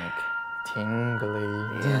and like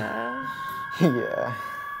tingly. Yeah. Yeah.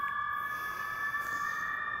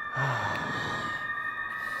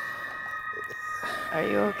 Are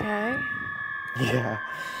you okay? Yeah.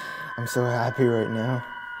 I'm so happy right now.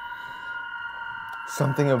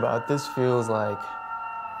 Something about this feels like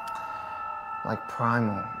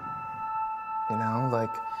primal. You know,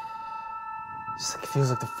 like just like it feels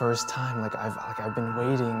like the first time I've been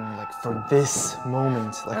waiting like for this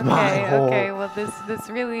moment, like my whole. Okay. Well, this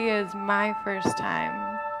really is my first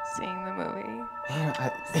time seeing the movie. Man,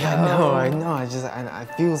 I know. I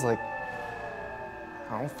feels like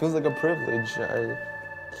I don't feel like a privilege.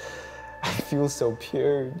 I feel so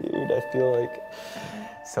pure, dude. I feel like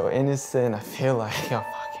so innocent. I feel like a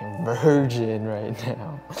fucking virgin right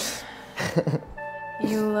now.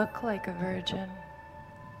 You look like a virgin.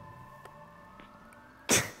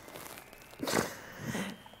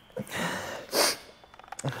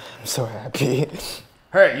 I'm so happy.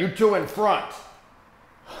 Hey, you two in front.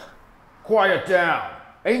 Quiet down.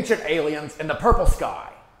 Ancient aliens in the purple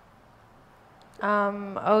sky.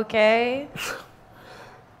 Okay.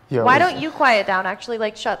 Yo, Why don't you quiet down? Actually,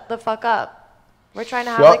 like, shut the fuck up. We're trying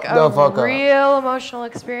to have Shut like the a fuck up. real emotional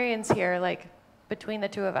experience here, like between the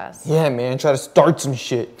two of us. Yeah, man, try to start some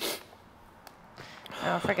shit.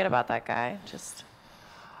 No, forget about that guy. Just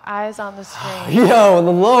eyes on the screen. Yo,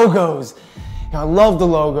 the logos. Yo, I love the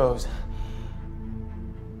logos.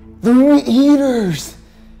 The meat eaters.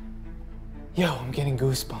 Yo, I'm getting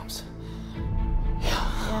goosebumps.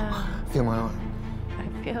 Yeah, Feel my arm. I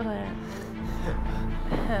feel it.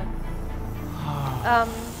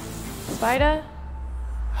 Spyda,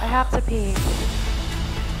 I have to pee.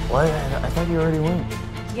 What? I thought you already went.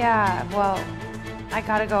 Yeah, well, I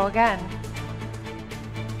gotta go again.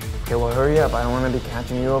 Okay, well, hurry up. I don't want to be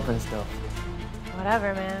catching you up and stuff.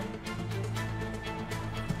 Whatever, man.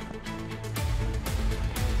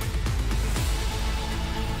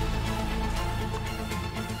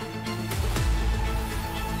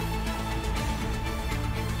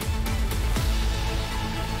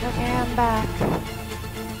 Okay, I'm back.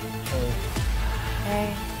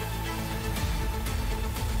 Hey.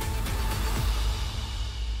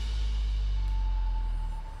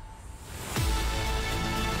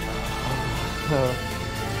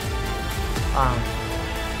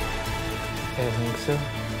 Hey, Lynxa,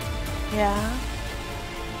 Yeah?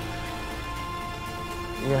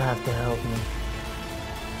 you have to help me.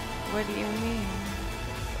 What do you mean?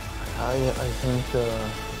 I think the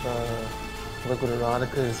liquid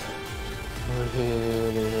erotica is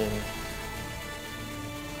really.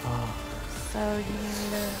 So you need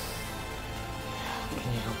to... Can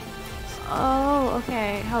you help me? Oh,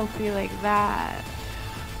 okay. Help you like that.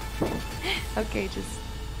 Okay, just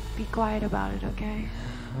be quiet about it, okay?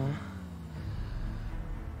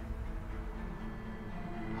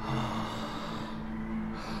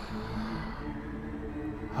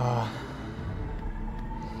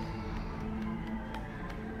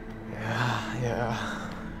 Yeah.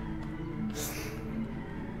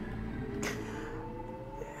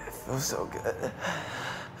 It feels so good.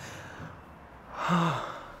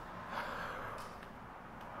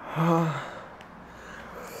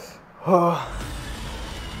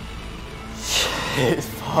 Shit,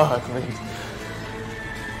 fuck me.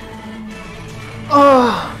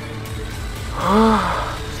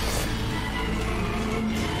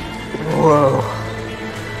 Whoa.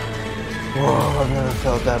 Whoa, I've never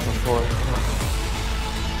felt that before.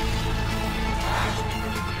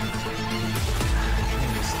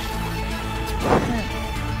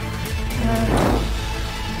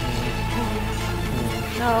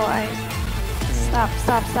 No,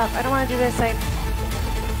 Stop. I don't want to do this. I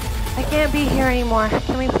can't be here anymore.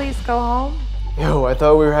 Can we please go home? Yo, I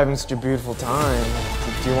thought we were having such a beautiful time.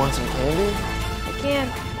 Do you want some candy?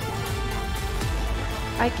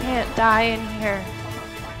 I can't die in here.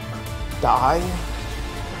 Die?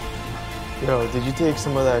 Yo, did you take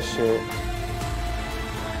some of that shit?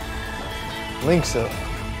 Lynxa.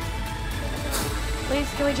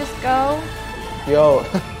 Please, can we just go? Yo,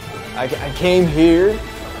 I came here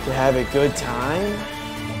to have a good time.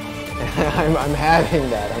 I'm having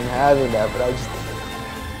that, but I just...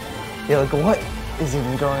 Yeah, like, what is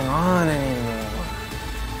even going on anymore?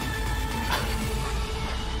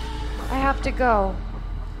 I have to go.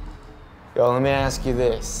 Yo, let me ask you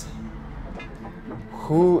this.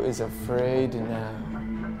 Who is afraid now?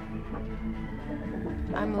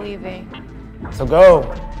 I'm leaving. So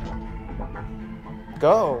go.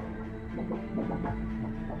 Go.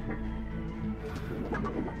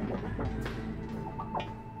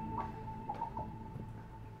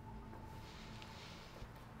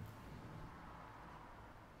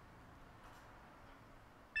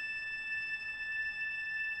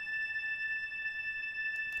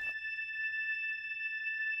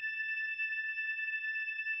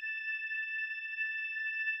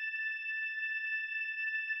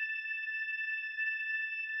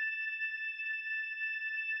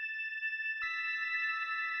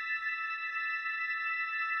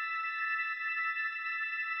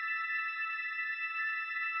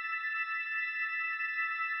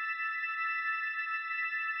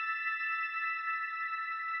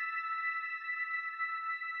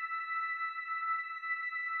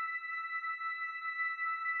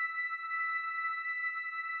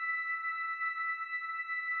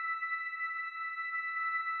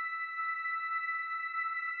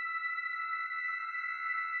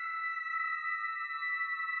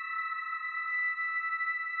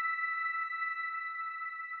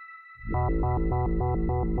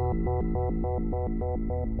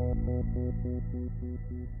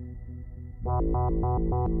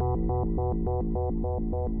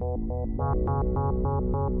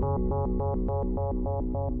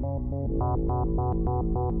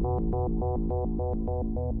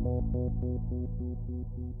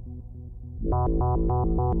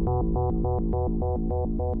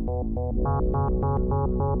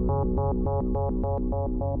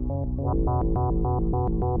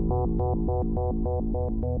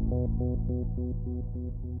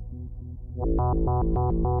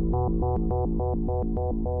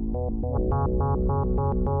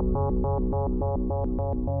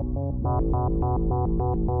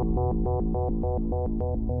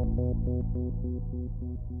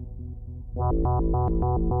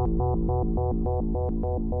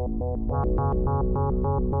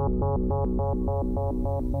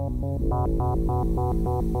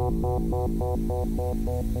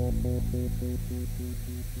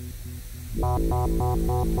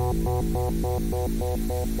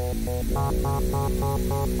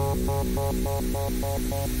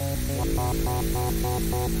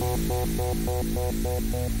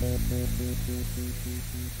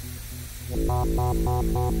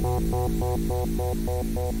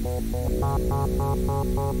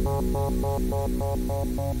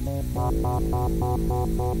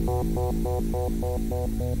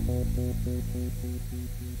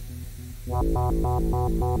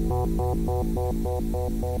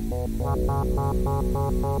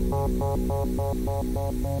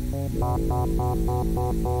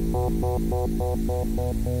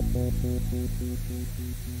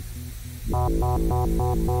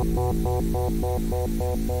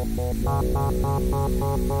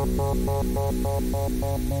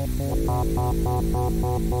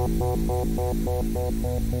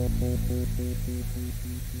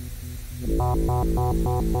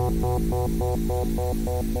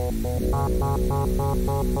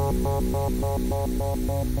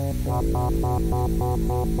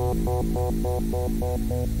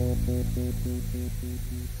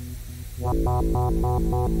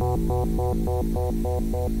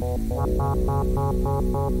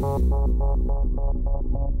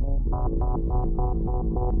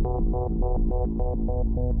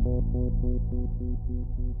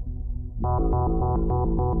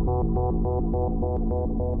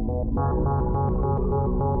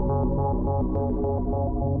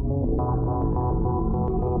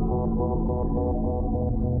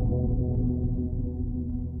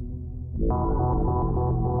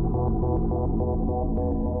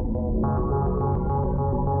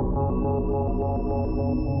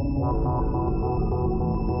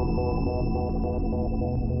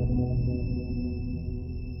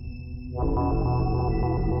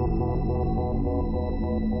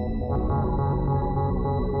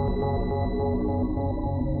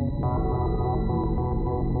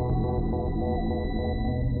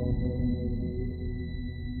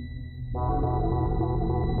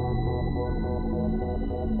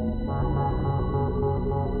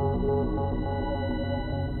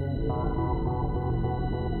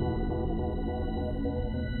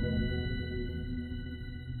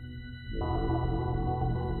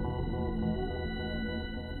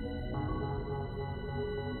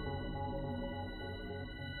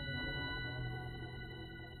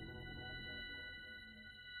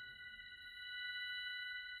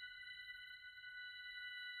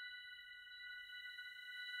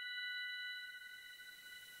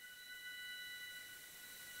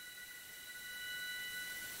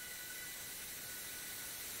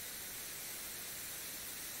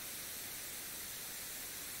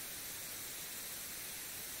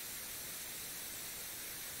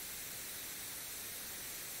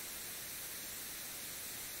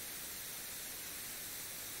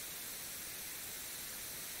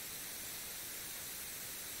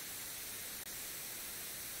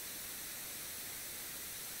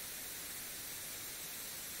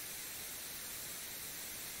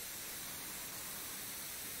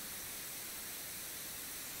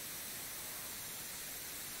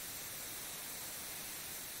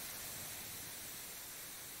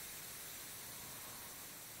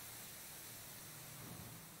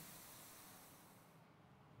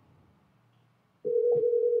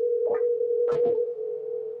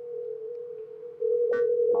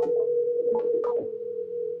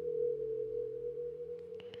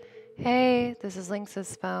 This is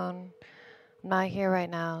Lynx's phone. I'm not here right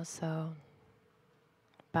now, so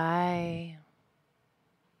bye.